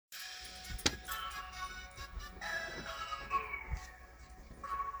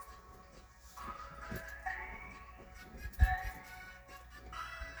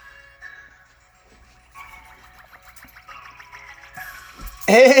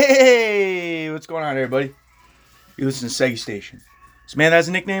Hey, what's going on, everybody? You listen to SEG Station. This man has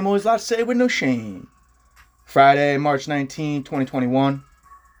a nickname, always allowed to say it with no shame. Friday, March 19, 2021.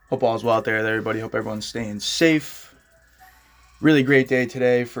 Hope all's well out there with everybody. Hope everyone's staying safe. Really great day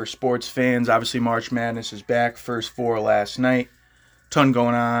today for sports fans. Obviously, March Madness is back. First four last night. Ton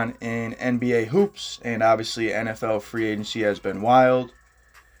going on in NBA hoops, and obviously NFL free agency has been wild.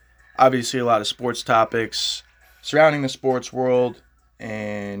 Obviously, a lot of sports topics surrounding the sports world,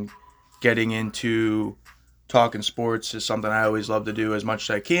 and getting into talking sports is something I always love to do as much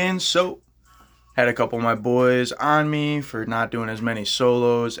as I can. So, had a couple of my boys on me for not doing as many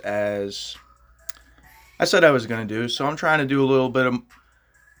solos as I said I was going to do. So, I'm trying to do a little bit of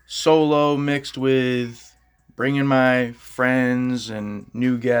solo mixed with bringing my friends and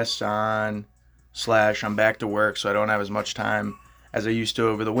new guests on. / I'm back to work, so I don't have as much time as I used to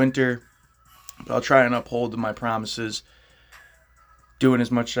over the winter. But I'll try and uphold my promises, doing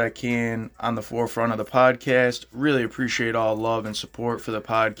as much as I can on the forefront of the podcast. Really appreciate all love and support for the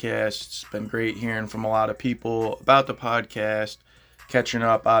podcast. It's been great hearing from a lot of people about the podcast, catching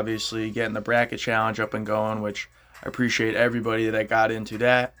up, obviously, getting the bracket challenge up and going, which I appreciate everybody that got into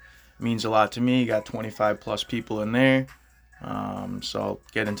that. It means a lot to me. Got 25 plus people in there. So I'll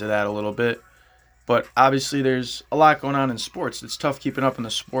get into that a little bit. But obviously there's a lot going on in sports. It's tough keeping up in the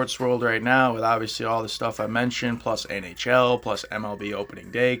sports world right now with obviously all the stuff I mentioned, plus NHL, plus MLB opening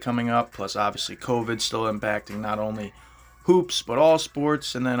day coming up, plus obviously COVID still impacting not only hoops but all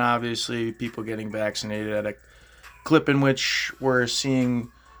sports, and then obviously people getting vaccinated at a clip in which we're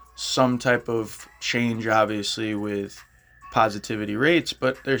seeing some type of change obviously with positivity rates,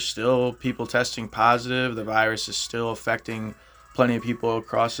 but there's still people testing positive. The virus is still affecting plenty of people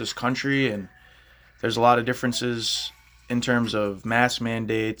across this country, and there's a lot of differences in terms of mask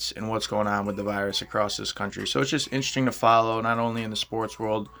mandates and what's going on with the virus across this country. So it's just interesting to follow, not only in the sports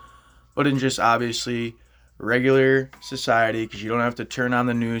world, but in just obviously regular society, because you don't have to turn on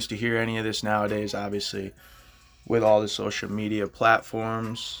the news to hear any of this nowadays, obviously, with all the social media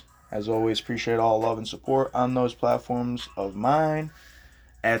platforms. As always, appreciate all love and support on those platforms of mine.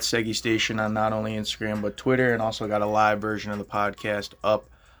 At SEG Station on not only Instagram but Twitter, and also got a live version of the podcast up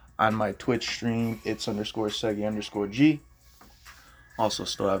on my Twitch stream. It's _Segi_G. Also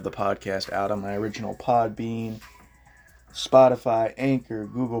still have the podcast out on my original Podbean, Spotify, Anchor,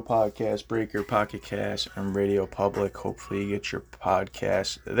 Google Podcast, Breaker, Pocket Cast, and Radio Public. Hopefully you get your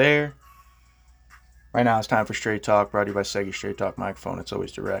podcast there. Right now it's time for Straight Talk, brought to you by Segi Straight Talk Microphone. It's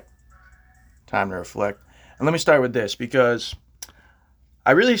always direct. Time to reflect. And let me start with this, because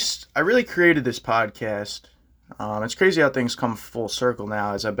I really created this podcast. It's crazy how things come full circle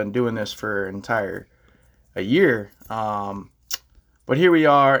now, as I've been doing this for a year. But here we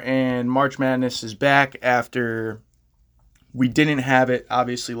are, and March Madness is back after we didn't have it,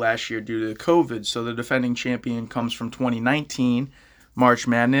 obviously, last year due to COVID. So the defending champion comes from 2019 March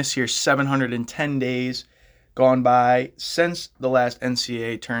Madness. Here's 710 days gone by since the last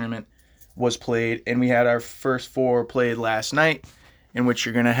NCAA tournament was played, and we had our first four played last night, in which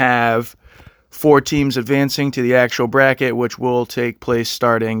you're going to have 4 teams advancing to the actual bracket, which will take place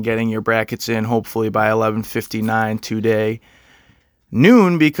starting getting your brackets in hopefully by 11:59 today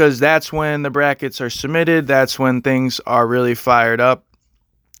noon, because that's when the brackets are submitted. That's when things are really fired up,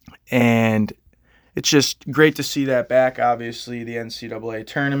 and it's just great to see that back. Obviously the NCAA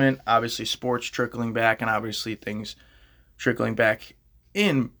tournament, obviously sports trickling back, and obviously things trickling back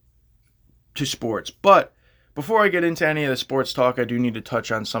in to sports. But before I get into any of the sports talk, I do need to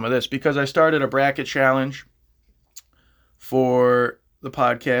touch on some of this, because I started a bracket challenge for the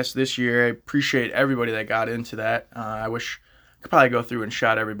podcast this year. I appreciate everybody that got into that. I wish I could probably go through and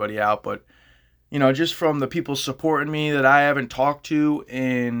shout everybody out, but just from the people supporting me that I haven't talked to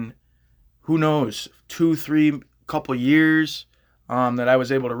in, who knows, 2-3 couple years, that I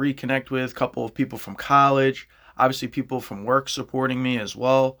was able to reconnect with, a couple of people from college, obviously people from work supporting me as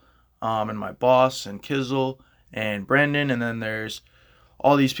well. And my boss and Kizzle and Brendan, and then there's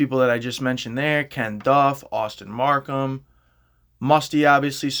all these people that I just mentioned there, Ken Duff, Austin Markham, Musty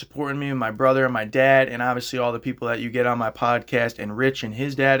obviously supporting me, and my brother and my dad, and obviously all the people that you get on my podcast, and Rich and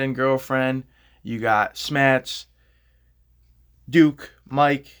his dad and girlfriend. You got Smats, Duke,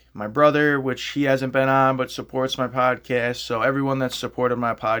 Mike, my brother, which he hasn't been on but supports my podcast. So everyone that's supported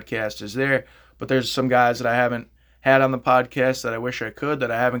my podcast is there, but there's some guys that I haven't had on the podcast that I wish I could,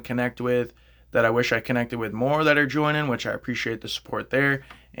 that I haven't connected with, that I wish I connected with more, that are joining, which I appreciate the support there.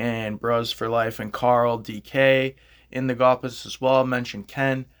 And Bros for Life and Carl, DK in the golf business as well. I mentioned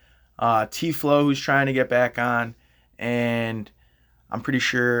Ken, T-Flow, who's trying to get back on, and I'm pretty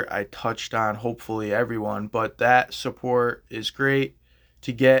sure I touched on hopefully everyone, but that support is great.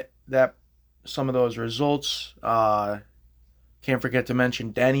 to get some of those results. Can't forget to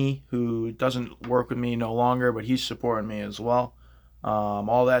mention Denny, who doesn't work with me no longer, but he's supporting me as well.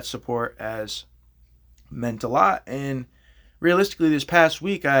 All that support has meant a lot. And realistically, this past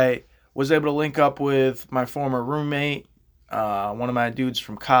week, I was able to link up with my former roommate, one of my dudes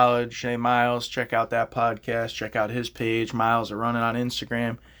from college, Jay Miles. Check out that podcast. Check out his page. Miles are running on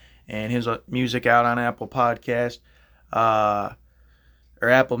Instagram, and his music out on Apple Podcast, or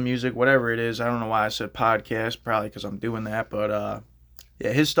Apple Music, whatever it is. I don't know why I said podcast, probably because I'm doing that. But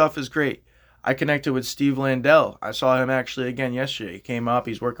yeah, his stuff is great. I connected with Steve Landell. I saw him actually again yesterday. He came up.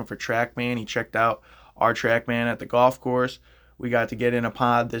 He's working for TrackMan. He checked out our TrackMan at the golf course. We got to get in a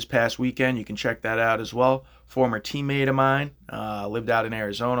pod this past weekend. You can check that out as well. Former teammate of mine. Lived out in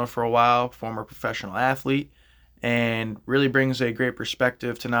Arizona for a while. Former professional athlete. And really brings a great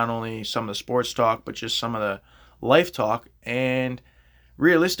perspective to not only some of the sports talk, but just some of the life talk. And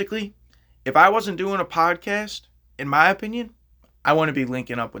realistically, if I wasn't doing a podcast, in my opinion, I want to be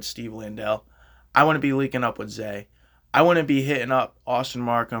linking up with Steve Landell. I want to be linking up with Zay. I want to be hitting up Austin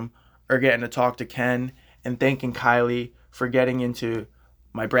Markham or getting to talk to Ken and thanking Kylie for getting into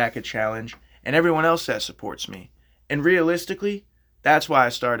my bracket challenge and everyone else that supports me. And realistically, that's why I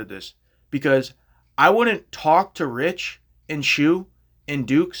started this. Because I wouldn't talk to Rich and Shu and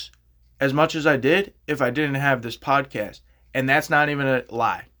Dukes as much as I did if I didn't have this podcast. And that's not even a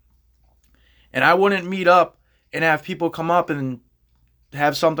lie. And I wouldn't meet up and have people come up and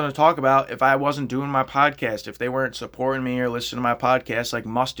have something to talk about if I wasn't doing my podcast, if they weren't supporting me or listening to my podcast like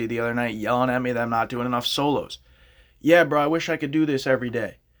Musty the other night yelling at me that I'm not doing enough solos. Yeah, bro, I wish I could do this every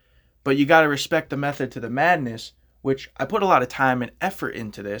day. But you got to respect the method to the madness, which I put a lot of time and effort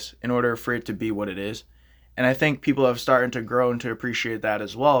into this in order for it to be what it is. And I think people have started to grow and to appreciate that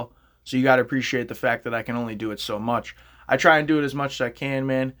as well. So you got to appreciate the fact that I can only do it so much. I try and do it as much as I can,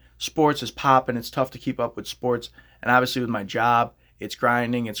 man. Sports is popping. It's tough to keep up with sports. And obviously with my job, it's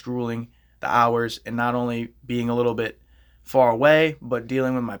grinding, it's grueling, the hours, and not only being a little bit far away, but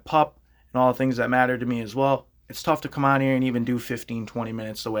dealing with my pup and all the things that matter to me as well. It's tough to come on here and even do 15, 20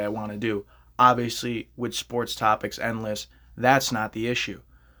 minutes the way I want to do. Obviously, with sports topics endless, that's not the issue.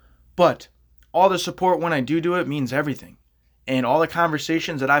 But all the support when I do it means everything. And all the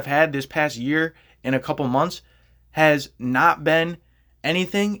conversations that I've had this past year and a couple months has not been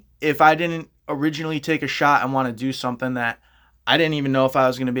anything if I didn't originally take a shot and want to do something that I didn't even know if I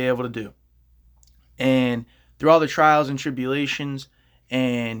was going to be able to do. And through all the trials and tribulations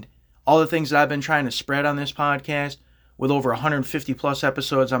and all the things that I've been trying to spread on this podcast, with over 150 plus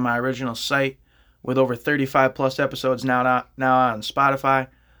episodes on my original site, with over 35 plus episodes now on Spotify,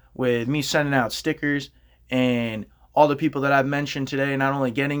 with me sending out stickers and all the people that I've mentioned today, not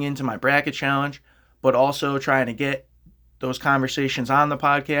only getting into my bracket challenge, but also trying to get those conversations on the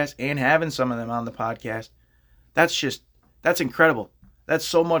podcast and having some of them on the podcast. That's incredible. That's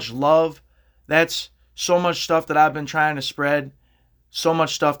so much love. That's so much stuff that I've been trying to spread. So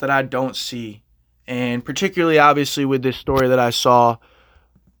much stuff that I don't see. And particularly, obviously, with this story that I saw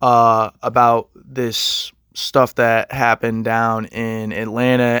about this stuff that happened down in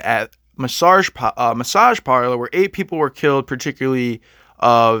Atlanta at massage parlor where 8 people were killed, particularly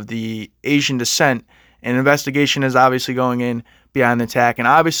of the Asian descent. An investigation is obviously going in behind the attack. And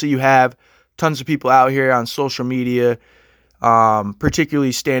obviously, you have tons of people out here on social media,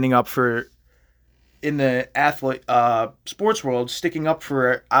 particularly standing up for, in the sports world, sticking up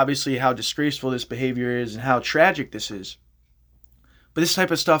for obviously how disgraceful this behavior is and how tragic this is. But this type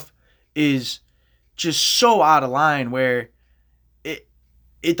of stuff is just so out of line where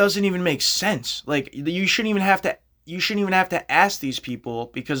it doesn't even make sense. Like, you shouldn't even have to ask these people,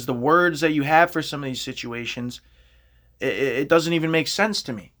 because the words that you have for some of these situations, it doesn't even make sense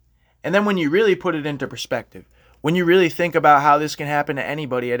to me. And then when you really put it into perspective, when you really think about how this can happen to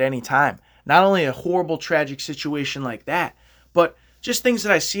anybody at any time, not only a horrible, tragic situation like that, but just things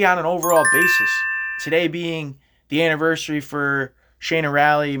that I see on an overall basis. Today being the anniversary for Shayna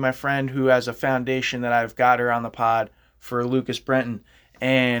Rowley, my friend who has a foundation that I've got her on the pod for Lucas Brenton.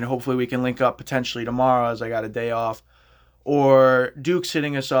 And hopefully we can link up potentially tomorrow as I got a day off. Or Duke's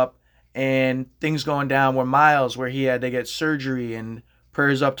hitting us up and things going down where Miles, where he had to get surgery, and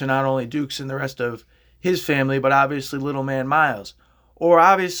prayers up to not only Duke's and the rest of his family, but obviously little man Miles. Or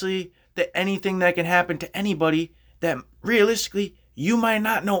obviously that anything that can happen to anybody that realistically you might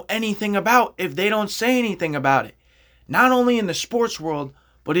not know anything about if they don't say anything about it. Not only in the sports world,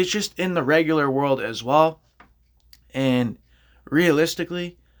 but it's just in the regular world as well. And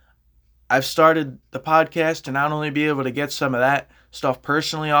realistically, I've started the podcast to not only be able to get some of that stuff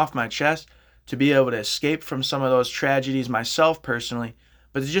personally off my chest, to be able to escape from some of those tragedies myself personally,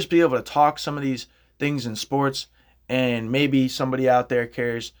 but to just be able to talk some of these things in sports, and maybe somebody out there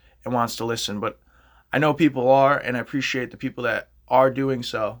cares and wants to listen. But I know people are, and I appreciate the people that are doing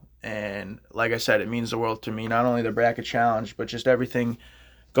so. And like I said, it means the world to me, not only the bracket challenge, but just everything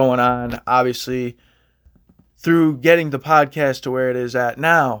going on, obviously, through getting the podcast to where it is at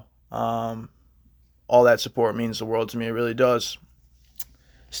now. All that support means the world to me. It really does.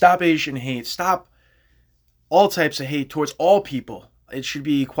 Stop Asian hate. Stop all types of hate towards all people. It should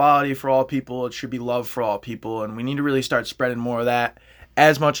be equality for all people. It should be love for all people. And we need to really start spreading more of that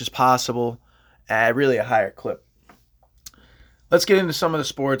as much as possible at really a higher clip. Let's get into some of the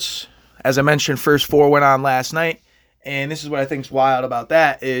sports. As I mentioned, first four went on last night. And this is what I think is wild about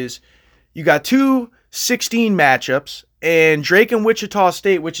that is you got 2 16 matchups. And Drake and Wichita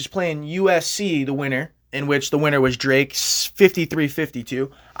State, which is playing USC, the winner, in which the winner was Drake,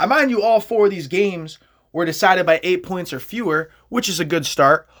 53-52. I mind you, all 4 of these games were decided by 8 points or fewer, which is a good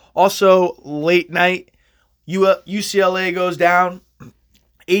start. Also, late night, UCLA goes down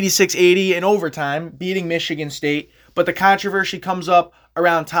 86-80 in overtime, beating Michigan State. But the controversy comes up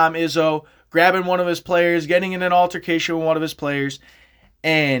around Tom Izzo grabbing one of his players, getting in an altercation with one of his players.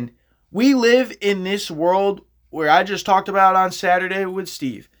 And we live in this world where I just talked about on Saturday with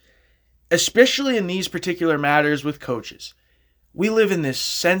Steve, especially in these particular matters with coaches. We live in this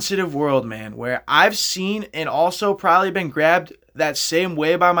sensitive world, man, where I've seen and also probably been grabbed that same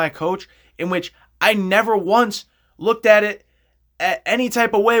way by my coach, in which I never once looked at it at any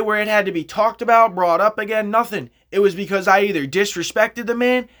type of way where it had to be talked about, brought up again, nothing. It was because I either disrespected the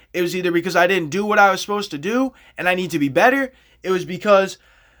man, it was either because I didn't do what I was supposed to do and I need to be better, it was because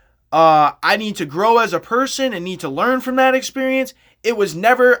I need to grow as a person and need to learn from that experience. It was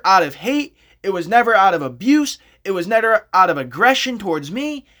never out of hate. It was never out of abuse. It was never out of aggression towards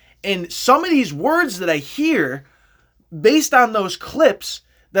me. And some of these words that I hear based on those clips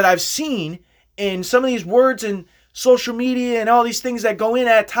that I've seen and some of these words in social media and all these things that go in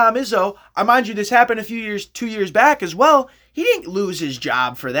at Tom Izzo, I mind you, this happened 2 years back as well. He didn't lose his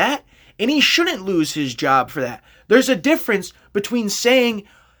job for that. And he shouldn't lose his job for that. There's a difference between saying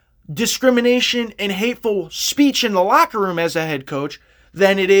discrimination and hateful speech in the locker room as a head coach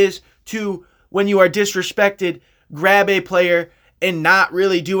than it is to, when you are disrespected, grab a player and not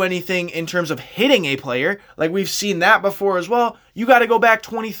really do anything in terms of hitting a player. Like we've seen that before as well. You got to go back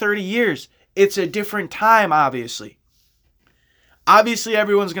 20, 30 years. It's a different time, obviously. Obviously,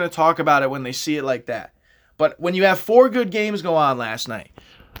 everyone's going to talk about it when they see it like that. But when you have 4 good games go on last night,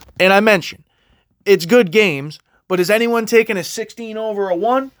 and I mentioned, it's good games, but has anyone taken a 16 over a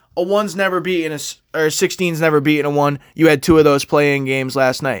 1? A 1's never beaten, or 16's never beaten a 1. You had 2 of those play-in games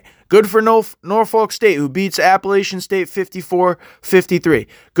last night. Good for Norfolk State, who beats Appalachian State 54-53.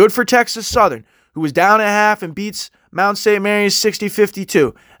 Good for Texas Southern, who was down at half and beats Mount St. Mary's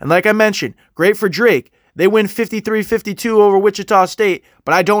 60-52. And like I mentioned, great for Drake. They win 53-52 over Wichita State,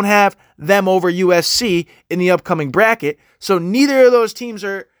 but I don't have them over USC in the upcoming bracket. So neither of those teams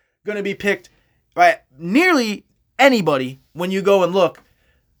are going to be picked by nearly anybody when you go and look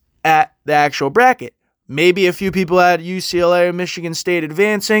at the actual bracket. Maybe a few people had UCLA or Michigan State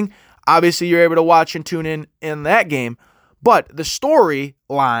advancing. Obviously, you're able to watch and tune in that game. But the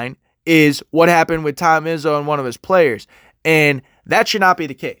storyline is what happened with Tom Izzo and one of his players. And that should not be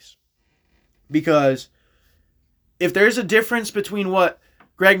the case. Because if there's a difference between what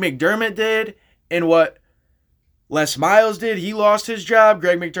Greg McDermott did and what Les Miles did, he lost his job,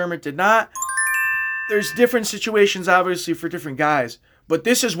 Greg McDermott did not. There's different situations, obviously, for different guys. But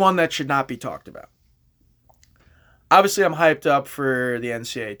this is one that should not be talked about. Obviously, I'm hyped up for the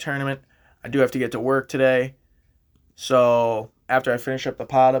NCAA tournament. I do have to get to work today. So after I finish up the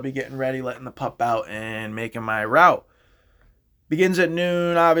pod, I'll be getting ready, letting the pup out, and making my route. Begins at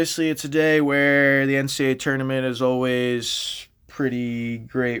noon. Obviously, it's a day where the NCAA tournament is always pretty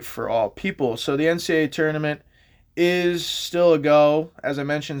great for all people. So the NCAA tournament is still a go. As I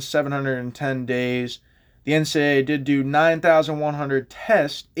mentioned, 710 days. The NCAA did do 9,100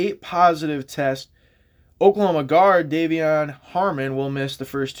 tests, 8 positive tests. Oklahoma guard Davion Harmon will miss the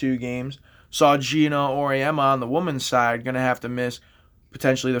first 2 games. Saw Gina Auriemma on the women's side going to have to miss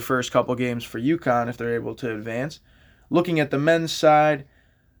potentially the first couple games for UConn if they're able to advance. Looking at the men's side,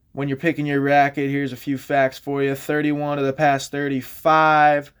 when you're picking your bracket, here's a few facts for you. 31 of the past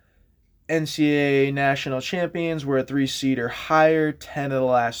 35 NCAA national champions were a 3 seed or higher. 10 of the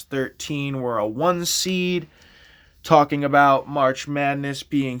last 13 were a 1 seed. Talking about March Madness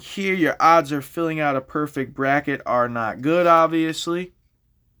being here, your odds of filling out a perfect bracket are not good, obviously.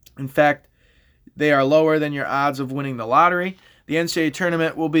 In fact, they are lower than your odds of winning the lottery. The NCAA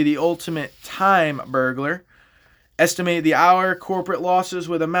tournament will be the ultimate time burglar, Estimate the hour corporate losses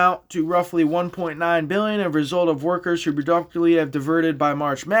would amount to roughly $1.9 billion as a result of workers who productively have diverted by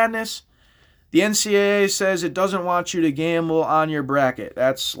March Madness. The NCAA says it doesn't want you to gamble on your bracket.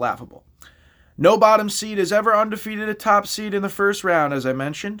 That's laughable. No bottom seed has ever undefeated a top seed in the first round, as I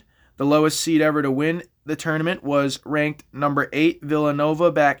mentioned. The lowest seed ever to win the tournament was ranked number 8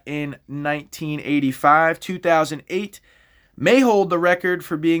 Villanova back in 1985. 2008 may hold the record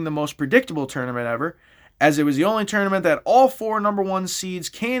for being the most predictable tournament ever, as it was the only tournament that all 4 number 1 seeds,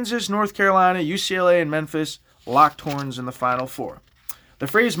 Kansas, North Carolina, UCLA, and Memphis, locked horns in the Final Four. The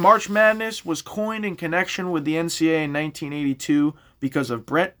phrase March Madness was coined in connection with the NCAA in 1982 because of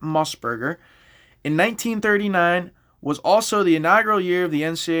Brent Musburger. In 1939 was also the inaugural year of the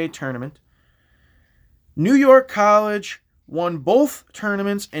NCAA tournament. New York College won both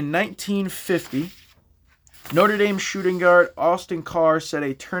tournaments in 1950. Notre Dame shooting guard Austin Carr set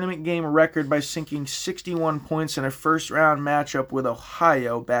a tournament game record by sinking 61 points in a first-round matchup with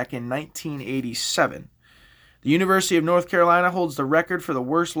Ohio back in 1987. The University of North Carolina holds the record for the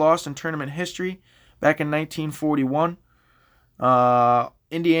worst loss in tournament history back in 1941.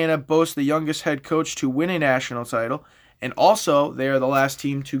 Indiana boasts the youngest head coach to win a national title, and also they are the last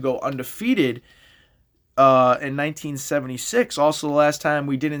team to go undefeated in 1976. Also the last time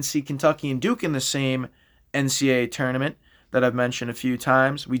we didn't see Kentucky and Duke in the same NCAA tournament that I've mentioned a few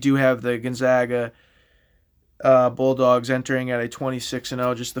times. We do have the Gonzaga Bulldogs entering at a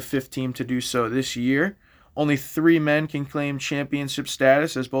 26-0, just the 5th team to do so this year. Only 3 men can claim championship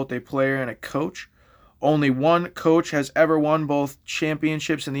status as both a player and a coach. Only 1 coach has ever won both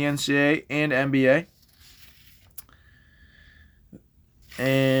championships in the NCAA and NBA.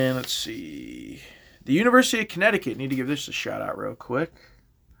 And let's see. The University of Connecticut, need to give this a shout out real quick.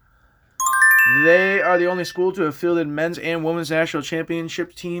 They are the only school to have fielded men's and women's national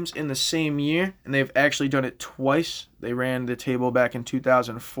championship teams in the same year, and they've actually done it twice. They ran the table back in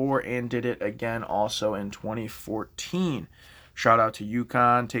 2004 and did it again also in 2014. Shout out to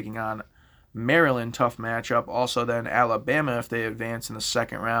UConn taking on Maryland, tough matchup. Also then Alabama, if they advance in the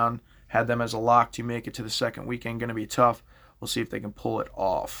second round, had them as a lock to make it to the second weekend. Going to be tough. We'll see if they can pull it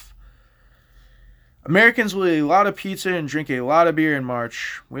off. Americans will eat a lot of pizza and drink a lot of beer in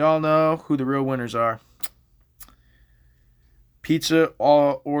March. We all know who the real winners are. Pizza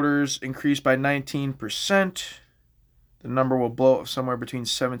all orders increased by 19%. The number will blow up somewhere between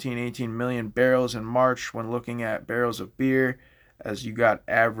 17 and 18 million barrels in March when looking at barrels of beer, as you got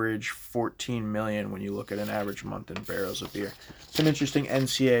average 14 million when you look at an average month in barrels of beer. Some interesting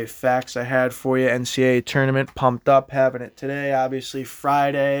NCAA facts I had for you. NCAA tournament pumped up, having it today. Obviously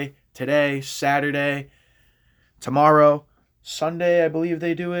Friday, today, Saturday, tomorrow, Sunday, I believe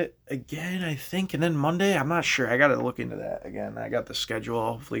they do it again, I think, and then Monday, I'm not sure. I got to look into that again. I got the schedule,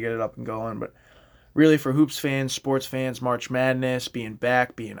 hopefully get it up and going, but really for hoops fans, sports fans, March Madness, being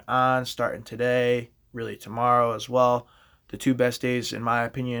back, being on, starting today, really tomorrow as well. The 2 best days, in my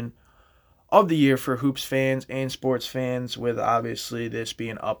opinion, of the year for hoops fans and sports fans, with obviously this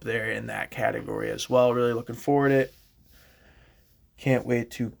being up there in that category as well. Really looking forward to it. Can't wait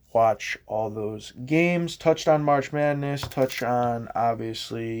to watch all those games. Touched on March Madness. Touched on,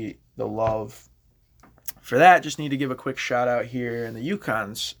 obviously, the love for that. Just need to give a quick shout out here in the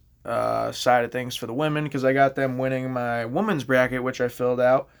UConn's side of things for the women, because I got them winning my women's bracket, which I filled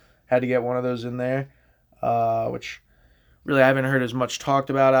out. Had to get one of those in there, which really I haven't heard as much talked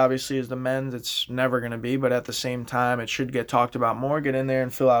about, obviously, as the men's. It's never going to be, but at the same time, it should get talked about more. Get in there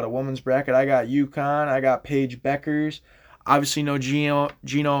and fill out a women's bracket. I got UConn. I got Paige Beckers. Obviously, no Gino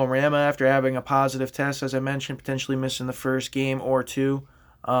Rama after having a positive test, as I mentioned, potentially missing the first game or 2.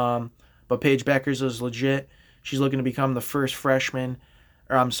 But Paige Beckers is legit. She's looking to become the third freshman,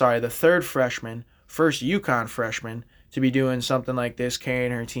 first UConn freshman to be doing something like this,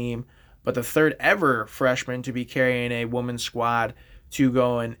 carrying her team, but the 3rd ever freshman to be carrying a women's squad to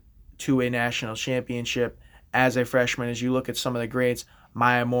going to a national championship as a freshman. As you look at some of the greats,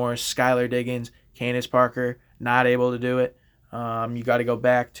 Maya Morris, Skylar Diggins, Candace Parker, not able to do it. You got to go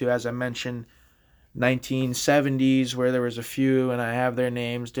back to, as I mentioned, 1970s, where there was a few, and I have their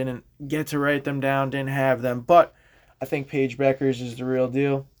names. Didn't get to write them down, didn't have them. But I think Paige Beckers is the real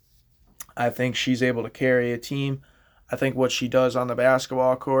deal. I think she's able to carry a team. I think what she does on the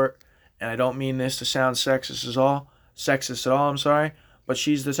basketball court, and I don't mean this to sound sexist at all, but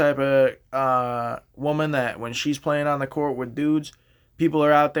she's the type of woman that when she's playing on the court with dudes, people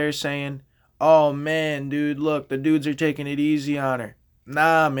are out there saying, "Oh man, dude, look, the dudes are taking it easy on her."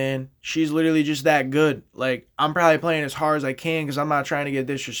 Nah, man, she's literally just that good. Like, I'm probably playing as hard as I can because I'm not trying to get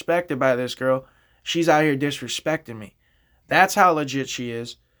disrespected by this girl. She's out here disrespecting me. That's how legit she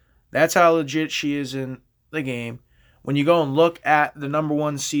is. That's how legit she is in the game. when you go and look at the number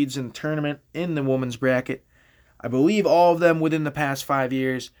one seeds in the tournament in the women's bracket, I believe all of them within the past 5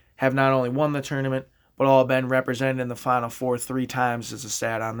 years have not only won the tournament, but all been represented in the Final Four 3 times as a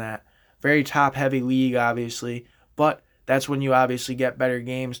stat on that. Very top-heavy league, obviously, but that's when you obviously get better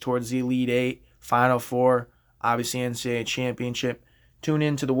games towards the Elite Eight, Final Four, obviously NCAA Championship. Tune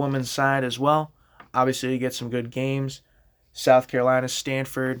into the women's side as well. Obviously, you get some good games. South Carolina,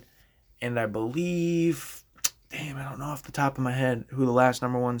 Stanford, and I believe, I don't know off the top of my head who the last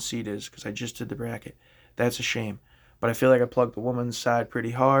number one seed is because I just did the bracket. That's a shame. But I feel like I plugged the women's side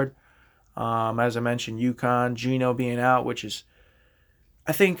pretty hard. As I mentioned, UConn, Gino being out, which is,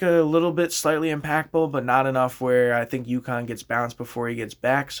 I think, a little bit slightly impactful, but not enough where I think UConn gets bounced before he gets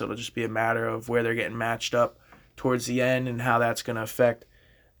back. So it'll just be a matter of where they're getting matched up towards the end and how that's going to affect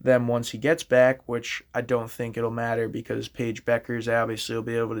them once he gets back, which I don't think it'll matter because Paige Beckers obviously will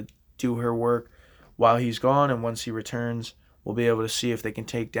be able to do her work while he's gone, and once he returns, we'll be able to see if they can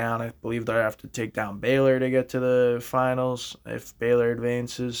take down, I believe they'll have to take down Baylor to get to the finals if Baylor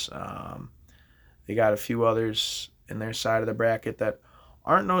advances. They got a few others in their side of the bracket that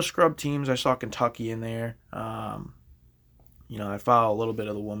aren't no scrub teams. I saw Kentucky in there. I follow a little bit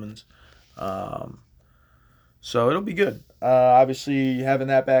of the women's. So it'll be good. Obviously, having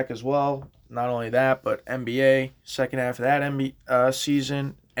that back as well. Not only that, but NBA, second half of that NBA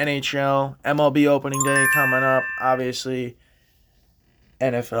season. NHL, MLB opening day coming up. Obviously,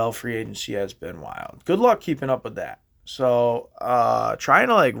 NFL free agency has been wild. Good luck keeping up with that. So, trying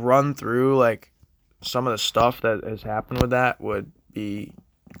to run through some of the stuff that has happened with that would be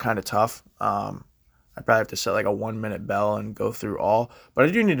kind of tough. I'd probably have to set a 1 minute bell and go through all, but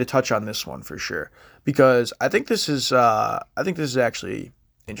I do need to touch on this one for sure because I think this is actually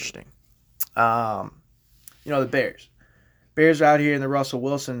interesting. The Bears are out here in the Russell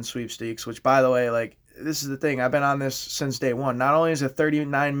Wilson sweepstakes, which by the way, this is the thing. I've been on this since day one. Not only is a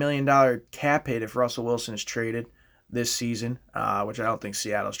 $39 million cap hit if Russell Wilson is traded this season, which I don't think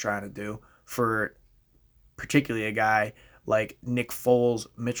Seattle's trying to do for particularly a guy like Nick Foles,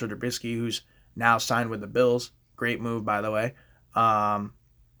 Mitchell Trubisky, who's now signed with the Bills. Great move, by the way. The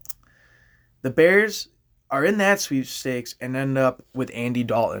Bears are in that sweepstakes and end up with Andy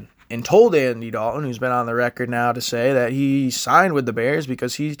Dalton. And told Andy Dalton, who's been on the record now to say that he signed with the Bears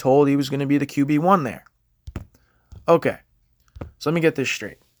because he told he was going to be the QB1 there. Okay, so let me get this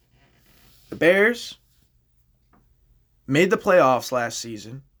straight. The Bears made the playoffs last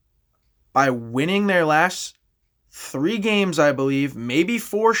season by winning their last 3 games, I believe, maybe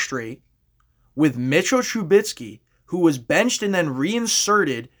 4 straight, with Mitchell Trubisky, who was benched and then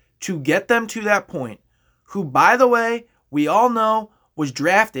reinserted to get them to that point, who, by the way, we all know was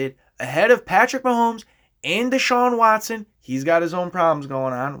drafted ahead of Patrick Mahomes and Deshaun Watson. He's got his own problems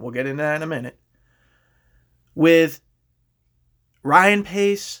going on. We'll get into that in a minute. With Ryan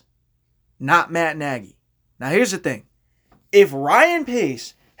Pace, not Matt Nagy. Now, here's the thing. If Ryan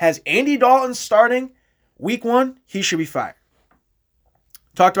Pace has Andy Dalton starting week 1, he should be fired.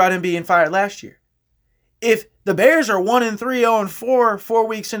 Talked about him being fired last year. If the Bears are 1-3, 0-4, 4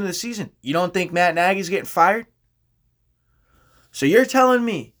 weeks into the season, you don't think Matt Nagy's getting fired? So you're telling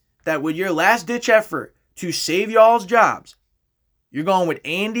me that with your last-ditch effort to save y'all's jobs, you're going with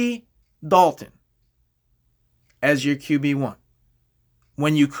Andy Dalton as your QB1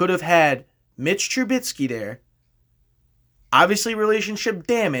 when you could have had Mitch Trubisky there, obviously relationship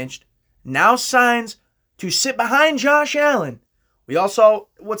damaged, now signs to sit behind Josh Allen. We all saw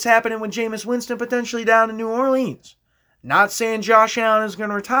what's happening with Jameis Winston potentially down in New Orleans. Not saying Josh Allen is going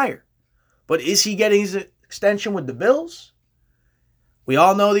to retire, but is he getting his extension with the Bills? We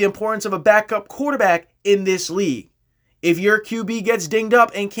all know the importance of a backup quarterback in this league. If your QB gets dinged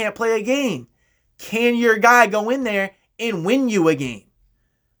up and can't play a game, can your guy go in there and win you a game?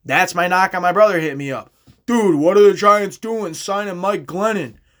 That's my knock on my brother hit me up. Dude, what are the Giants doing signing Mike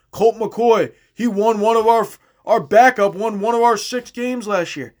Glennon? Colt McCoy, he won our backup won one of our 6 games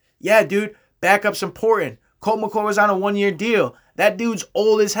last year. Yeah, dude, backup's important. Colt McCoy was on a 1-year deal. That dude's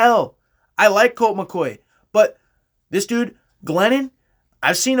old as hell. I like Colt McCoy, but this dude, Glennon,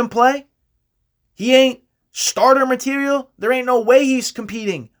 I've seen him play. He ain't starter material. There ain't no way he's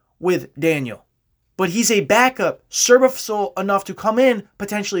competing with Daniel. But he's a backup, serviceable enough to come in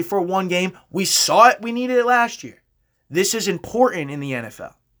potentially for 1 game. We saw it. We needed it last year. This is important in the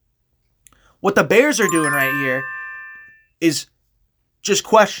NFL. What the Bears are doing right here is just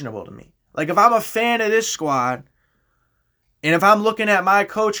questionable to me. If I'm a fan of this squad, and if I'm looking at my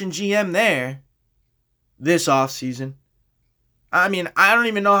coach and GM there this offseason, I don't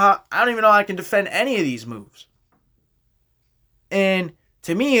even know how I can defend any of these moves. And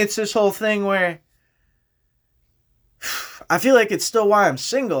to me, it's this whole thing where I feel like it's still why I'm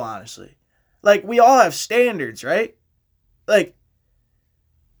single, honestly. Like, we all have standards, right? Like,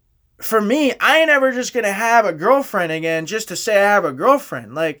 for me, I ain't ever just gonna have a girlfriend again just to say I have a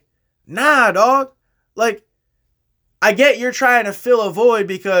girlfriend. Like, nah, dog. Like, I get you're trying to fill a void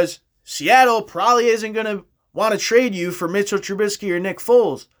because Seattle probably isn't gonna want to trade you for Mitchell Trubisky or Nick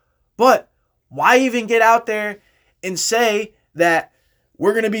Foles. But why even get out there and say that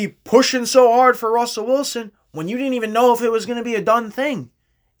we're gonna be pushing so hard for Russell Wilson when you didn't even know if it was gonna be a done thing?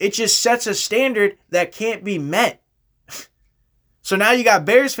 It just sets a standard that can't be met. So now you got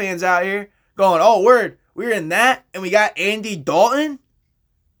Bears fans out here going, oh, word, we're in that, and we got Andy Dalton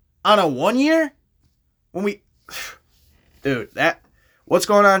on a 1 year? Dude, what's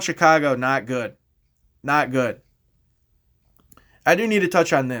going on in Chicago? Not good. Not good. I do need to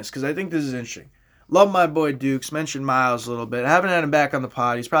touch on this because I think this is interesting. Love my boy Dukes. Mentioned Miles a little bit. I haven't had him back on the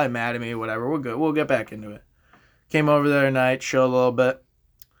pod. He's probably mad at me or whatever. We're good. We'll get back into it. Came over there tonight, chilled a little bit.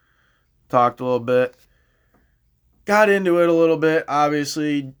 Talked a little bit. Got into it a little bit,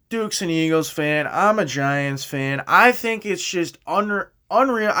 obviously. Duke's an Eagles fan. I'm a Giants fan. I think it's just unreal.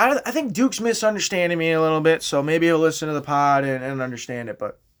 I think Duke's misunderstanding me a little bit, so maybe he'll listen to the pod and understand it.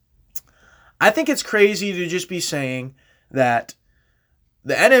 But I think it's crazy to just be saying that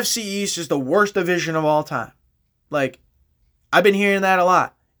the NFC East is the worst division of all time. Like, I've been hearing that a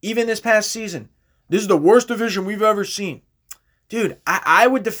lot. Even this past season. This is the worst division we've ever seen. Dude, I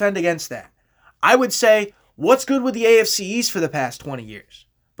would defend against that. I would say, what's good with the AFC East for the past 20 years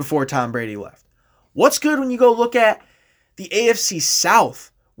before Tom Brady left? What's good when you go look at the AFC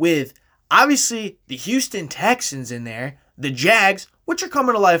South with, obviously, the Houston Texans in there, the Jags, which are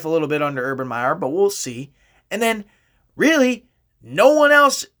coming to life a little bit under Urban Meyer, but we'll see. And then, really, no one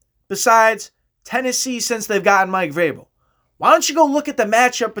else besides Tennessee since they've gotten Mike Vrabel. Why don't you go look at the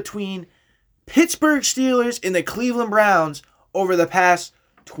matchup between Pittsburgh Steelers and the Cleveland Browns over the past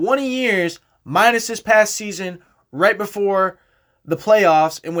 20 years, minus this past season, right before the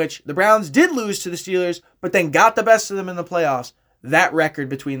playoffs, in which the Browns did lose to the Steelers, but then got the best of them in the playoffs. That record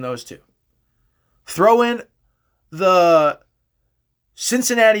between those two. Throw in the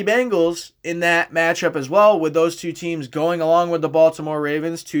Cincinnati Bengals in that matchup as well, with those two teams going along with the Baltimore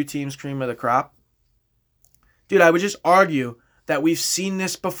Ravens, two teams cream of the crop. Dude, I would just argue that we've seen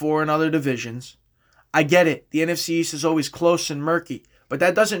this before in other divisions. I get it. The NFC East is always close and murky. But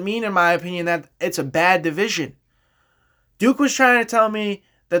that doesn't mean, in my opinion, that it's a bad division. Duke was trying to tell me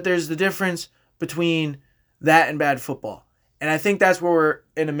that there's the difference between that and bad football. And I think that's where we're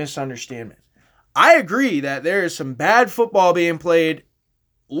in a misunderstanding. I agree that there is some bad football being played,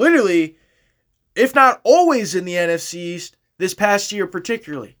 literally, if not always in the NFC East, this past year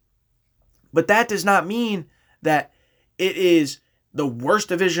particularly. But that does not mean that it is the worst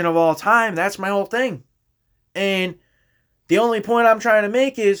division of all time. That's my whole thing. And the only point I'm trying to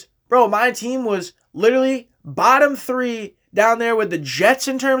make is, bro, my team was literally bottom 3 down there with the Jets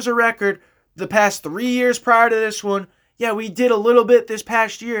in terms of record the past 3 years prior to this one. Yeah, we did a little bit this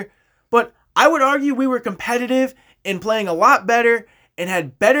past year, but I would argue we were competitive and playing a lot better and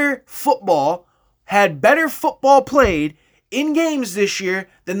had better football played in games this year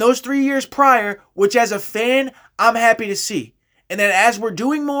than those 3 years prior, which as a fan, I'm happy to see. And then as we're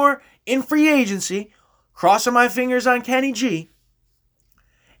doing more in free agency, crossing my fingers on Kenny G,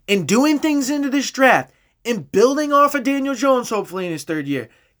 and doing things into this draft, and building off of Daniel Jones hopefully in his 3rd year,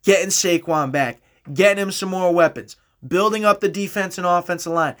 getting Saquon back, getting him some more weapons, building up the defense and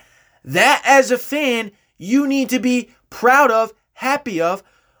offensive line. That, as a fan, you need to be proud of, happy of,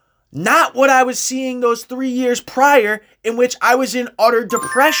 not what I was seeing those 3 years prior in which I was in utter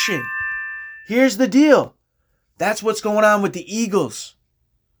depression. Here's the deal. That's what's going on with the Eagles.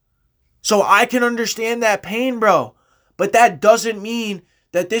 So I can understand that pain, bro. But that doesn't mean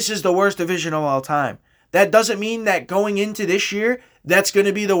that this is the worst division of all time. That doesn't mean that going into this year, that's going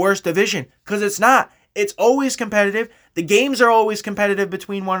to be the worst division. Because it's not. It's always competitive. The games are always competitive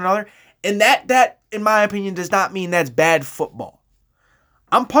between one another. And that, in my opinion, does not mean that's bad football.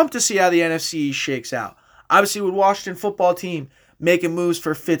 I'm pumped to see how the NFC shakes out. Obviously, with Washington football team making moves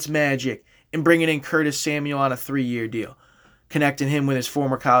for Fitzmagic and bringing in Curtis Samuel on a 3-year deal, connecting him with his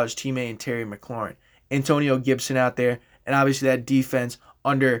former college teammate Terry McLaurin, Antonio Gibson out there, and obviously that defense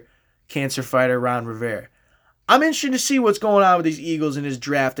under cancer fighter Ron Rivera. I'm interested to see what's going on with these Eagles in his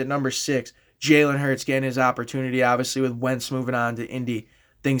draft at number 6. Jalen Hurts getting his opportunity, obviously, with Wentz moving on to Indy.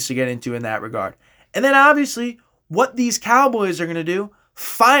 Things to get into in that regard. And then, obviously, what these Cowboys are going to do,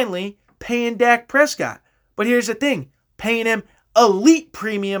 finally paying Dak Prescott. But here's the thing. Paying him elite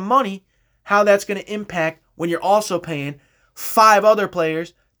premium money, how that's going to impact when you're also paying 5 other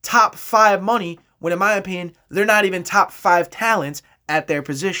players top 5 money when in my opinion, they're not even top 5 talents at their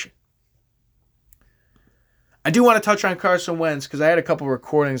position. I do want to touch on Carson Wentz because I had a couple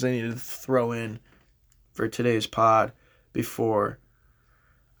recordings I needed to throw in for today's pod before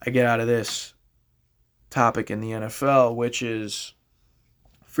I get out of this topic in the NFL, which is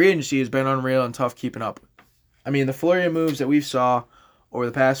free agency has been unreal and tough keeping up. I mean, the flurry of moves that we saw over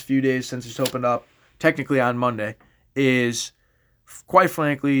the past few days since it's opened up, technically on Monday, is quite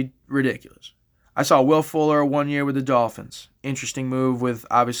frankly ridiculous. I saw Will Fuller 1 year with the Dolphins. Interesting move with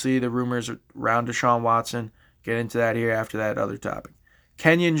obviously the rumors around Deshaun Watson. Get into that here after that other topic.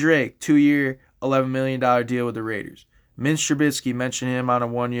 Kenyon Drake, 2-year, $11 million deal with the Raiders. Mince Trubisky, mentioned him on a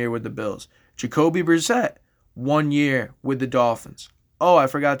 1 year with the Bills. Jacoby Brissett, 1 year with the Dolphins. Oh, I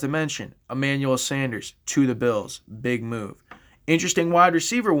forgot to mention, Emmanuel Sanders to the Bills. Big move. Interesting wide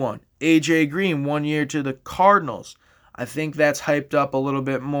receiver one. A.J. Green, 1 year to the Cardinals. I think that's hyped up a little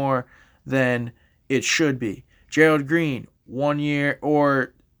bit more than it should be. Gerald Green, 1 year,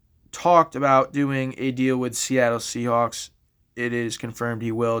 or talked about doing a deal with Seattle Seahawks. It is confirmed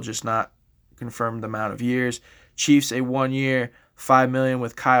he will, just not confirmed the amount of years. Chiefs, a 1 year, $5 million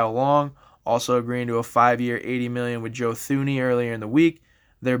with Kyle Long. Also agreeing to a 5-year, $80 million with Joe Thuney earlier in the week.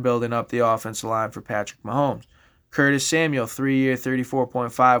 They're building up the offensive line for Patrick Mahomes. Curtis Samuel, 3-year,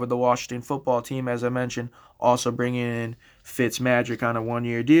 $34.5 with the Washington football team, as I mentioned. Also bringing in Fitzmagic on a 1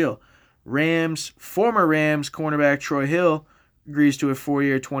 year deal. Former Rams cornerback Troy Hill agrees to a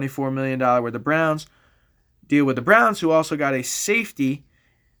 4-year, $24 million with the Browns. Deal with the Browns, who also got a safety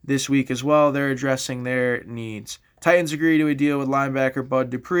this week as well. They're addressing their needs. Titans agree to a deal with linebacker Bud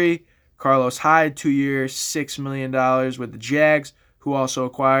Dupree. Carlos Hyde, 2 years, $6 million with the Jags, who also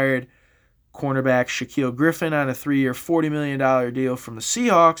acquired cornerback Shaquille Griffin on a 3-year, $40 million deal from the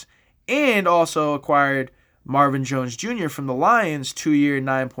Seahawks, and also acquired Marvin Jones Jr. from the Lions, 2-year,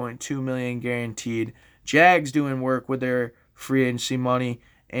 $9.2 million guaranteed. Jags doing work with their free agency money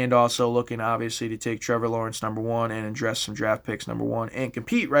and also looking obviously to take Trevor Lawrence number 1 and address some draft picks number 1 and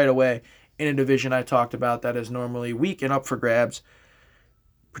compete right away in a division I talked about that is normally weak and up for grabs,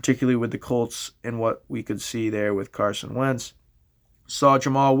 particularly with the Colts and what we could see there with Carson Wentz. Saw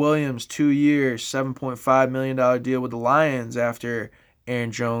Jamal Williams, 2 years, $7.5 million deal with the Lions after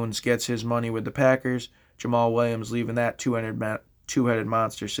Aaron Jones gets his money with the Packers. Jamal Williams leaving that two-headed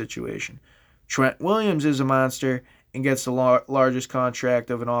monster situation. Trent Williams is a monster and gets the largest contract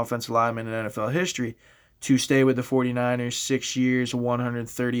of an offensive lineman in NFL history to stay with the 49ers, 6 years,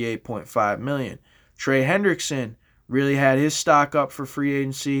 $138.5 million. Trey Hendrickson really had his stock up for free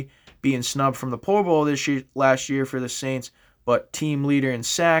agency, being snubbed from the Pro Bowl last year for the Saints, but team leader in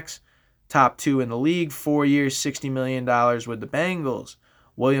sacks, top 2 in the league, 4 years, $60 million with the Bengals.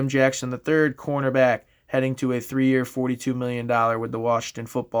 William Jackson III, cornerback, heading to a 3-year, $42 million with the Washington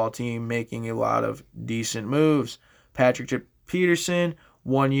football team, making a lot of decent moves. Patrick Peterson,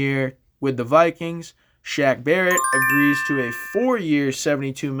 1 year with the Vikings. Shaq Barrett agrees to a 4-year,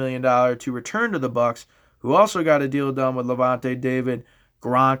 $72 million to return to the Bucs, who also got a deal done with Levante David.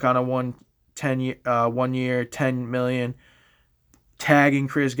 Gronk on a 1 year, $10 million, tagging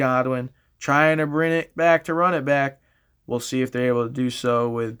Chris Godwin, trying to bring it back to run it back. We'll see if they're able to do so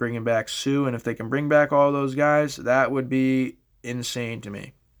with bringing back Sue, and if they can bring back all those guys, that would be insane to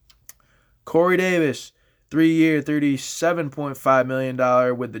me. Corey Davis, 3-year, $37.5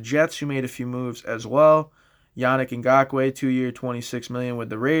 million with the Jets, who made a few moves as well. Yannick Ngakoue, 2-year, $26 million with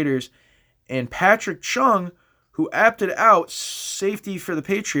the Raiders. And Patrick Chung, who opted out, safety for the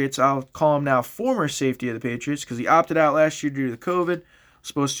Patriots. I'll call him now former safety of the Patriots because he opted out last year due to the COVID.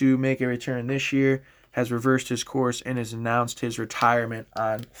 Supposed to make a return this year. Has reversed his course and has announced his retirement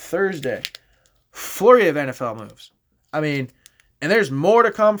on Thursday. Flurry of NFL moves. I mean, and there's more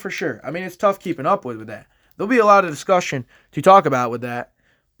to come for sure. I mean, it's tough keeping up with that. There'll be a lot of discussion to talk about with that.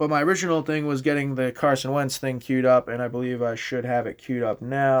 But my original thing was getting the Carson Wentz thing queued up, and I believe I should have it queued up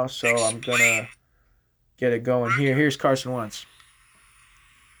now. So I'm going to get it going here. Here's Carson Wentz.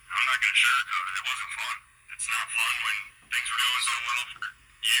 I'm not going to sugarcoat it. It wasn't fun. It's not fun when things were going so well for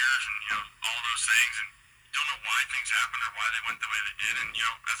years and, all those things. And you don't know why things happened or why they went the way they did. And,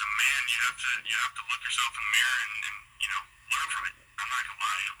 as a man, you have to look yourself in the mirror and learn from it. I'm not going to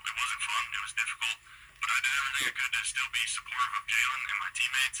lie. It wasn't fun. It was difficult. But I did everything I could to still be supportive of Jalen and my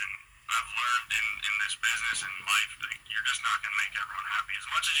teammates. And I've learned in this business and life that you're just not going to make everyone happy. As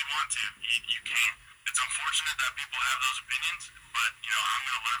much as you want to, you can't. It's unfortunate that people have those opinions, but, I'm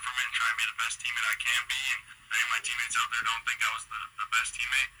going to learn from it and try and be the best teammate I can be. And maybe my teammates out there don't think I was the best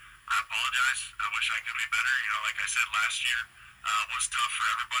teammate. I apologize. I wish I could be better. Like I said, last year was tough for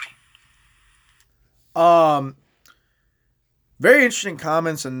everybody. very interesting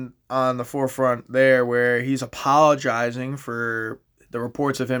comments on the forefront there where he's apologizing for the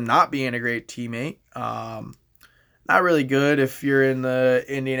reports of him not being a great teammate. Not really good if you're in the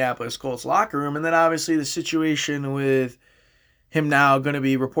Indianapolis Colts locker room. And then obviously the situation with him now going to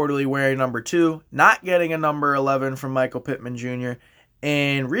be reportedly wearing number 2, not getting a number 11 from Michael Pittman Jr.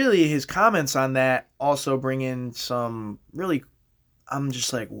 And really his comments on that also bring in some really, I'm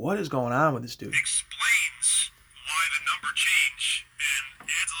just like, what is going on with this dude? Explains why the number change and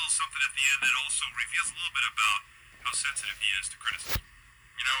adds a little something at the end that also reveals a little bit about how sensitive he is to criticism.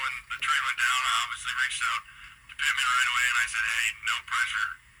 You know, when the trade went down, I obviously reached out to Pittman right away and I said, hey, no pressure.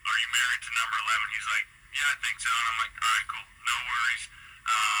 Are you married to number 11? He's like, yeah, I think so. And I'm like, all right, cool. No worries.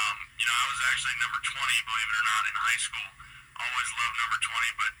 You know, I was actually number 20, believe it or not, in high school. Always loved number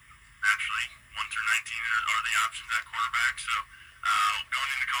 20, but naturally 1 through 19 are the options at quarterback. So going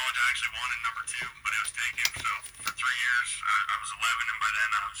into college, I actually wanted number 2, but it was taken. So for 3 years, I was 11, and by then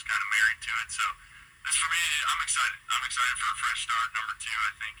I was kind of married to it. So this for me, I'm excited. I'm excited for a fresh start. Number 2,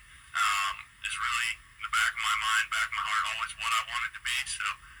 I think, is really in the back of my mind, back of my heart, always what I wanted to be. So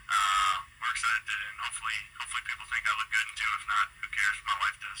we're excited to, and hopefully people think I look good in 2. If not, who cares? My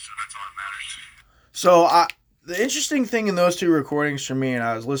wife does, so that's all that matters. So the interesting thing in those 2 recordings for me, and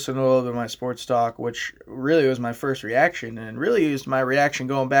I was listening to a little bit of my sports talk, which really was my first reaction, and really is my reaction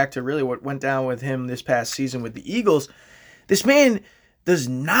going back to really what went down with him this past season with the Eagles. This man does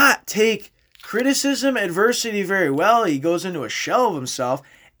not take criticism, adversity very well. He goes into a shell of himself,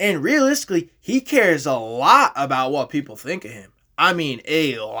 and realistically, he cares a lot about what people think of him. I mean,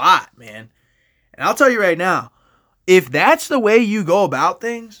 a lot, man. And I'll tell you right now, if that's the way you go about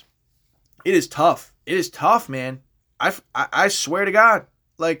things, it is tough. It is tough, man. I swear to God.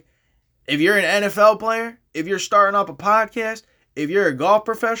 Like, if you're an NFL player, if you're starting up a podcast, if you're a golf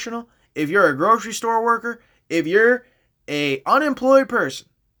professional, if you're a grocery store worker, if you're a unemployed person,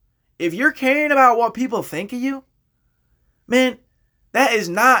 if you're caring about what people think of you, man, that is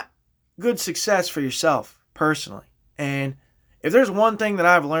not good success for yourself personally. And if there's one thing that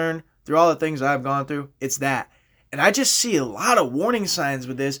I've learned through all the things I've gone through, it's that. And I just see a lot of warning signs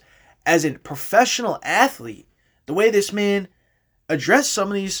with this as a professional athlete, the way this man addressed some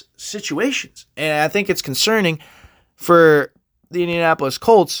of these situations. And I think it's concerning for the Indianapolis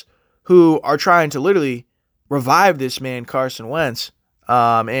Colts, who are trying to literally revive this man, Carson Wentz,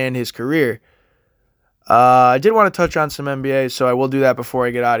 and his career. I did want to touch on some NBA, so I will do that before I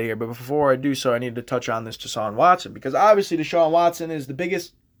get out of here. But before I do so, I need to touch on this Deshaun Watson, because obviously Deshaun Watson is the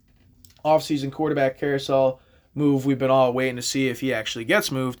biggest offseason quarterback carousel move we've been all waiting to see if he actually gets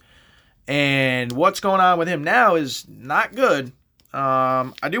moved. And what's going on with him now is not good.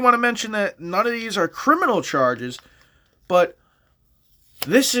 I do want to mention that none of these are criminal charges, but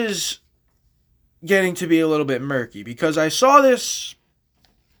this is getting to be a little bit murky, because I saw this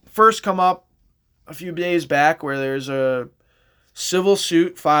first come up a few days back where there's a civil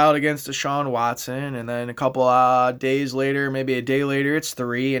suit filed against Deshaun Watson, and then a couple days later, maybe a day later, it's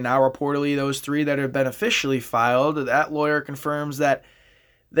 3, and now reportedly those 3 that have been officially filed, that lawyer confirms that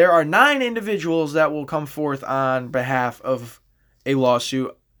there are 9 individuals that will come forth on behalf of a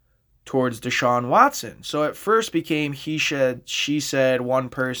lawsuit towards Deshaun Watson. So it first became he said, she said, one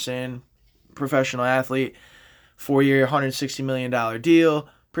person, professional athlete, 4-year, $160 million deal.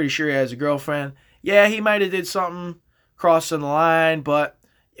 Pretty sure he has a girlfriend. Yeah, he might have did something crossing the line, but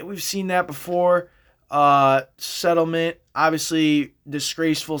we've seen that before. Settlement, obviously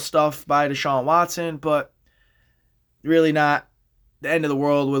disgraceful stuff by Deshaun Watson, but really not the end of the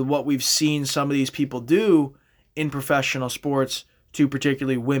world with what we've seen some of these people do in professional sports to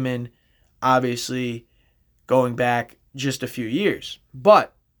particularly women, obviously going back just a few years.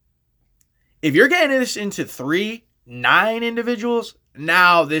 But if you're getting this into 9 individuals,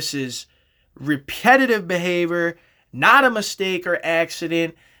 now this is repetitive behavior, not a mistake or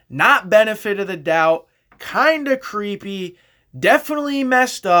accident, not benefit of the doubt, kind of creepy, definitely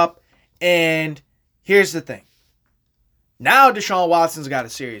messed up. And here's the thing. Now Deshaun Watson's got a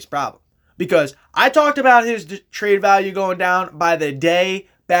serious problem, because I talked about his trade value going down by the day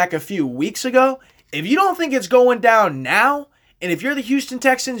back a few weeks ago. If you don't think it's going down now, and if you're the Houston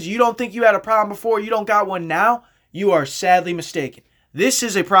Texans, you don't think you had a problem before, you don't got one now, you are sadly mistaken. This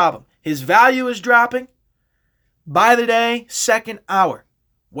is a problem. His value is dropping by the day, second, hour,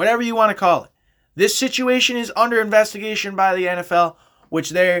 whatever you want to call it. This situation is under investigation by the NFL,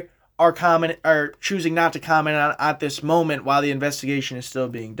 which they are choosing not to comment on at this moment while the investigation is still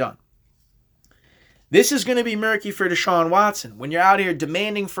being done. This is going to be murky for Deshaun Watson when you're out here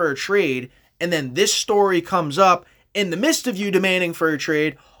demanding for a trade, and then this story comes up in the midst of you demanding for a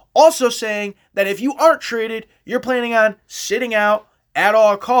trade, Also saying that if you aren't traded, you're planning on sitting out at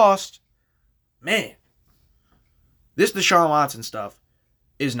all costs. Man, this Deshaun Watson stuff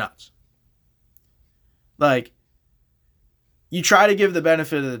is nuts. Like, you try to give the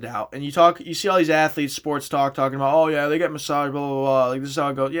benefit of the doubt, and you see all these athletes, sports talking about, oh yeah, they get massaged, blah, blah, blah. Like, this is how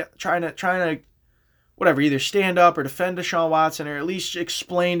it goes. Yeah, trying to, whatever, either stand up or defend Deshaun Watson, or at least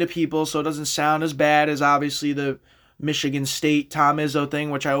explain to people so it doesn't sound as bad as obviously the Michigan State Tom Izzo thing,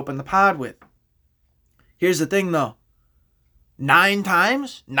 which I opened the pod with. Here's the thing, though. 9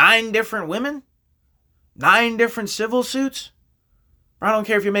 times? 9 different women? 9 different civil suits? I don't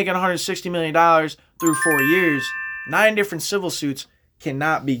care if you're making $160 million through 4 years. 9 different civil suits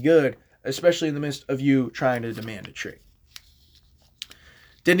cannot be good, especially in the midst of you trying to demand a trade.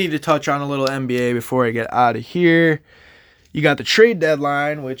 Did need to touch on a little NBA before I get out of here. You got the trade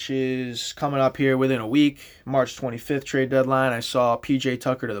deadline, which is coming up here within a week. March 25th trade deadline. I saw PJ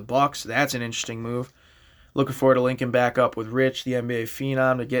Tucker to the Bucks. That's an interesting move. Looking forward to linking back up with Rich, the NBA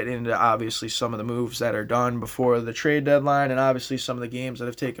phenom, to get into obviously some of the moves that are done before the trade deadline and obviously some of the games that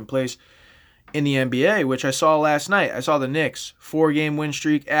have taken place in the NBA, which I saw last night. I saw the Knicks, 4-game win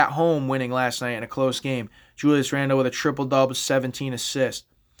streak at home, winning last night in a close game. Julius Randle with a triple-double, 17 assists.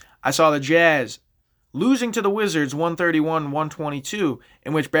 I saw the Jazz losing to the Wizards 131-122,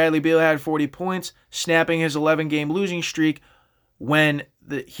 in which Bradley Beal had 40 points, snapping his 11-game losing streak when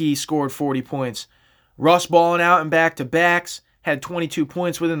he scored 40 points. Russ balling out in back-to-backs, had 22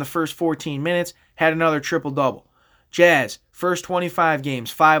 points within the first 14 minutes, had another triple-double. Jazz, first 25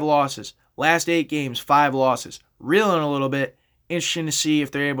 games, 5 losses. Last 8 games, 5 losses. Reeling a little bit. Interesting to see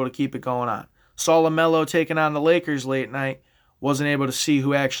if they're able to keep it going on. Saw LaMelo taking on the Lakers late night. Wasn't able to see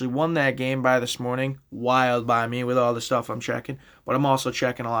who actually won that game by this morning. Wild by me with all the stuff I'm checking. But I'm also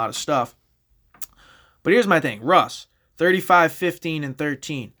checking a lot of stuff. But here's my thing. Russ, 35, 15, and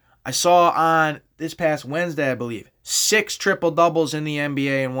 13. I saw on this past Wednesday, I believe, 6 triple-doubles in the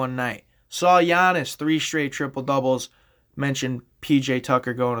NBA in one night. Saw Giannis, 3 straight triple-doubles. Mentioned PJ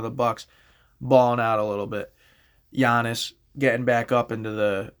Tucker going to the Bucks, balling out a little bit. Giannis getting back up into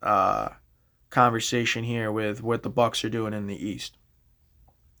the conversation here with what the Bucks are doing in the East.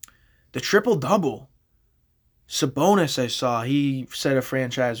 The triple-double. Sabonis, I saw, he set a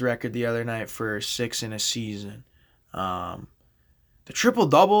franchise record the other night for 6 in a season. The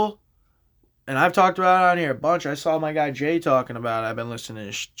triple-double, and I've talked about it on here a bunch. I saw my guy Jay talking about it. I've been listening to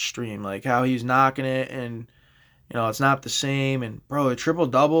his stream, like how he's knocking it, and it's not the same. And bro, the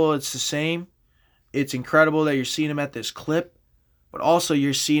triple-double, it's the same. It's incredible that you're seeing him at this clip, but also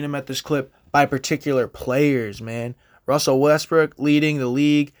you're seeing him at this clip by particular players, man. Russell Westbrook leading the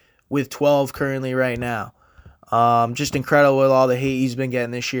league with 12 currently right now. Just incredible with all the hate he's been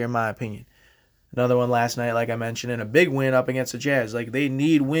getting this year, in my opinion. Another one last night, like I mentioned, and a big win up against the Jazz. Like, they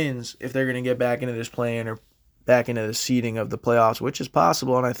need wins if they're going to get back into this play-in or back into the seeding of the playoffs, which is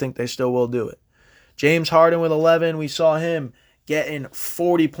possible, and I think they still will do it. James Harden with 11. We saw him getting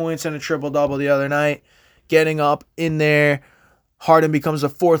 40 points in a triple-double the other night, getting up in there. Harden becomes the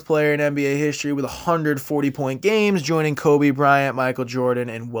 4th player in NBA history with 140-point games, joining Kobe Bryant, Michael Jordan,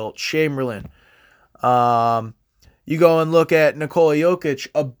 and Wilt Chamberlain. You go and look at Nikola Jokic,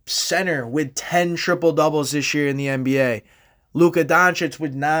 a center with 10 triple-doubles this year in the NBA. Luka Doncic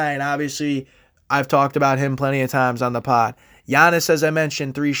with 9. Obviously, I've talked about him plenty of times on the pod. Giannis, as I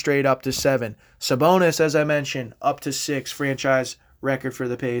mentioned, 3 straight up to 7. Sabonis, as I mentioned, up to 6, franchise record for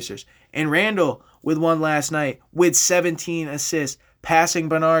the Pacers. And Randall with 1 last night with 17 assists, passing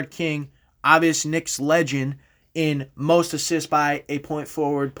Bernard King, obvious Knicks legend, in most assists by a point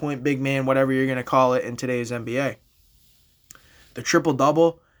forward, point big man, whatever you're going to call it in today's NBA. The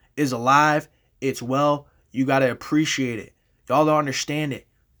triple-double is alive. It's well. You got to appreciate it. Y'all don't understand it.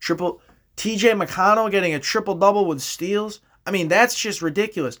 TJ McConnell getting a triple-double with steals. I mean, that's just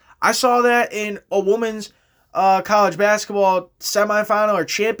ridiculous. I saw that in a women's college basketball semifinal or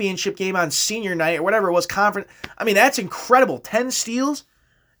championship game on senior night or whatever it was, conference. I mean, that's incredible. 10 steals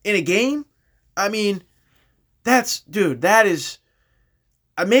in a game. I mean, that is...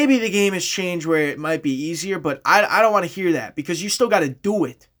 Maybe the game has changed where it might be easier, but I don't want to hear that, because you still got to do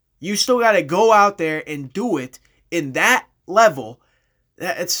it. You still got to go out there and do it in that level.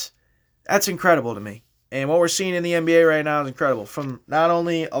 That's incredible to me. And what we're seeing in the NBA right now is incredible. From not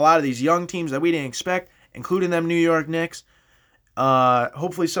only a lot of these young teams that we didn't expect, including them New York Knicks,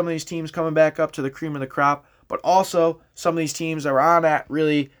 hopefully some of these teams coming back up to the cream of the crop, but also some of these teams that were on that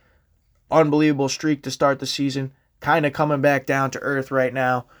really unbelievable streak to start the season, kind of coming back down to earth right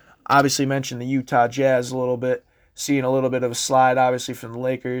now. Obviously mentioned the Utah Jazz a little bit, seeing a little bit of a slide obviously from the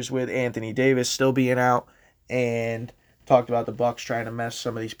Lakers with Anthony Davis still being out, and talked about the Bucks trying to mesh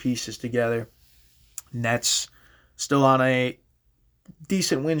some of these pieces together. Nets still on a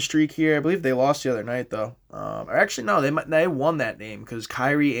decent win streak here. I believe they lost the other night, though. Or actually, no, they won that game because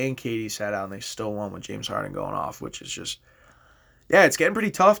Kyrie and Katie sat out and they still won with James Harden going off, which is just, yeah, it's getting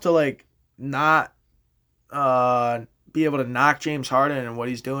pretty tough to, like, not be able to knock James Harden and what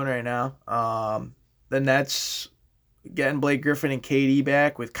he's doing right now. The Nets getting Blake Griffin and KD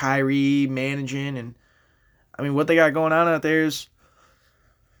back with Kyrie managing, and I mean, what they got going on out there is,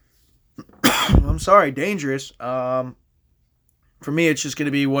 I'm sorry, dangerous. For me, it's just going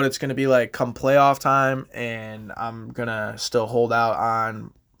to be what it's going to be like come playoff time, and I'm going to still hold out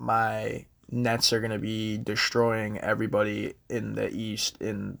on my Nets are going to be destroying everybody in the East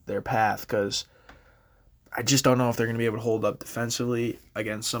in their path, because I just don't know if they're going to be able to hold up defensively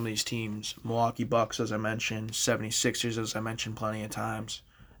against some of these teams. Milwaukee Bucks, as I mentioned, 76ers, as I mentioned plenty of times,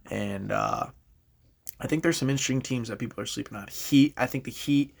 and I think there's some interesting teams that people are sleeping on. I think the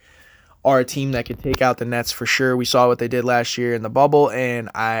Heat are a team that could take out the Nets for sure. We saw what they did last year in the bubble, and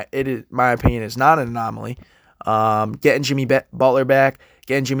my opinion is not an anomaly. Getting Jimmy Butler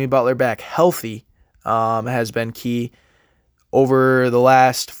back healthy has been key. Over the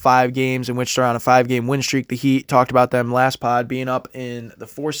last 5 games in which they're on a 5-game win streak, the Heat, talked about them last pod, being up in the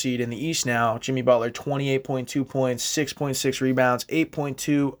 4 seed in the East now. Jimmy Butler, 28.2 points, 6.6 rebounds,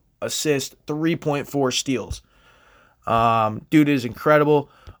 8.2 assists, 3.4 steals. Dude is incredible.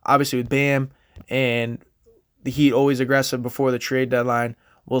 Obviously with Bam and the Heat always aggressive before the trade deadline.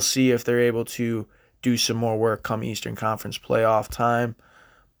 We'll see if they're able to do some more work come Eastern Conference playoff time.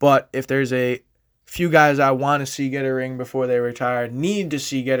 But if there's a few guys I want to see get a ring before they retire, need to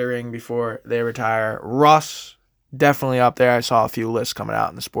see get a ring before they retire, Russ, definitely up there. I saw a few lists coming out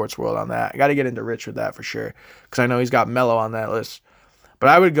in the sports world on that. I got to get into Rich with that for sure, because I know he's got Melo on that list. But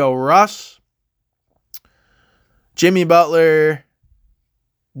I would go Russ, Jimmy Butler,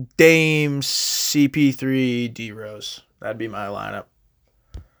 Dame, CP3, D-Rose. That'd be my lineup.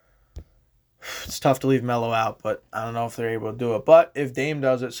 It's tough to leave Melo out, but I don't know if they're able to do it. But if Dame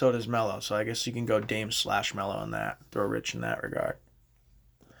does it, so does Melo. So I guess you can go Dame/Melo on that. Throw Rich in that regard.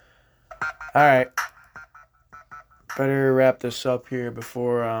 All right. Better wrap this up here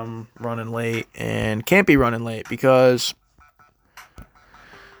before I'm running late. And can't be running late because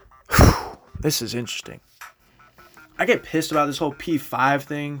this is interesting. I get pissed about this whole P5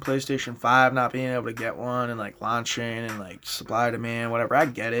 thing, PlayStation 5 not being able to get one and like launching and like supply demand, whatever. I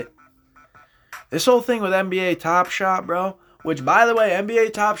get it. This whole thing with NBA Top Shot, bro, which by the way,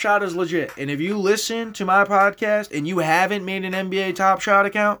 NBA Top Shot is legit. And if you listen to my podcast and you haven't made an NBA Top Shot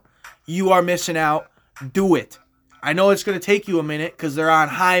account, you are missing out. Do it. I know it's going to take you a minute because they're on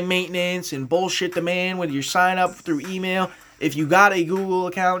high maintenance and bullshit demand when you sign up through email. If you got a Google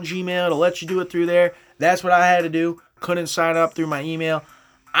account, Gmail, to let you do it through there, that's what I had to do. Couldn't sign up through my email.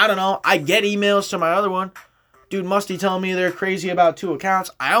 I don't know. I get emails to my other one. Dude, Musty telling me they're crazy about 2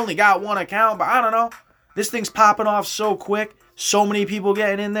 accounts. I only got 1 account, but I don't know. This thing's popping off so quick. So many people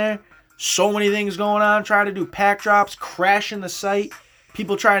getting in there. So many things going on. Trying to do pack drops. Crashing the site.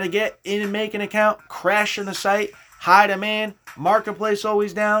 People trying to get in and make an account. Crashing the site. High demand. Marketplace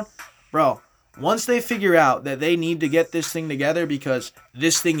always down. Bro, once they figure out that they need to get this thing together because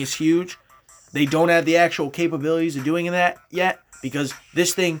this thing is huge, they don't have the actual capabilities of doing that yet because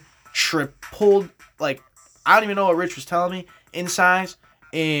this thing tripled, like, I don't even know what Rich was telling me, in size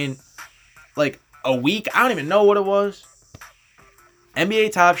in, like, a week. I don't even know what it was.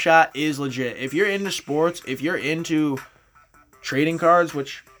 NBA Top Shot is legit. If you're into sports, if you're into trading cards,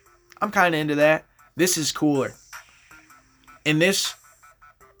 which I'm kind of into that, this is cooler. And this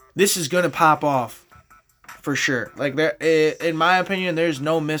is going to pop off for sure. Like, there, in my opinion, there's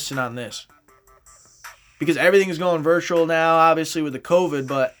no missing on this. Because everything is going virtual now, obviously, with the COVID,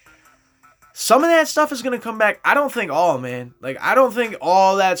 but some of that stuff is going to come back. I don't think all, man. Like, I don't think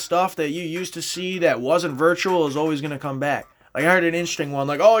all that stuff that you used to see that wasn't virtual is always going to come back. Like, I heard an interesting one.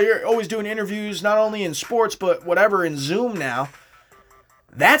 Like, oh, you're always doing interviews not only in sports, but whatever in Zoom now.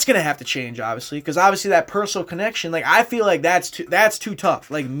 That's going to have to change, obviously. Because, obviously, that personal connection, like, I feel like that's too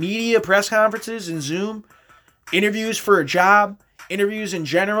tough. Like, media press conferences in Zoom, interviews for a job, interviews in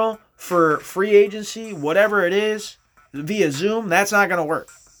general, for free agency, whatever it is, via Zoom, that's not going to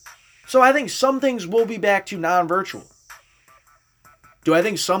work. So I think some things will be back to non-virtual. Do I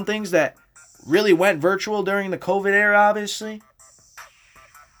think some things that really went virtual during the COVID era, obviously,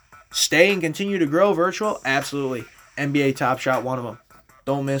 stay and continue to grow virtual? Absolutely. NBA Top Shot, one of them.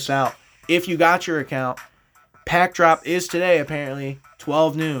 Don't miss out. If you got your account, pack drop is today, apparently,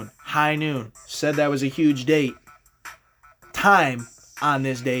 12 noon, high noon. Said that was a huge date. Time on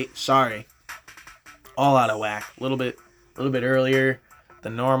this date, sorry. All out of whack. A little bit a little bit earlier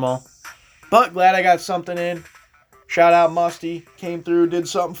than normal. But glad I got something in. Shout out Musty. Came through, did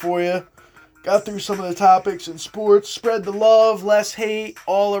something for you. Got through some of the topics in sports. Spread the love, less hate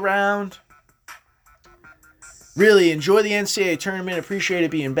all around. Really enjoy the NCAA tournament. Appreciate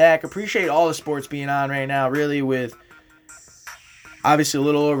it being back. Appreciate all the sports being on right now. Really, with obviously a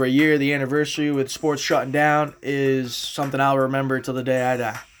little over a year, the anniversary with sports shutting down is something I'll remember till the day I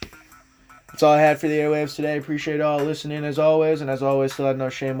die. That's all I had for the airwaves today. Appreciate all listening as always. And as always, still had no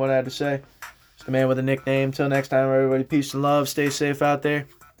shame what I had to say. It's the man with a nickname. Till next time, everybody, peace and love. Stay safe out there.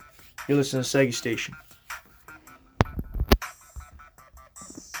 You're listening to SEG Station.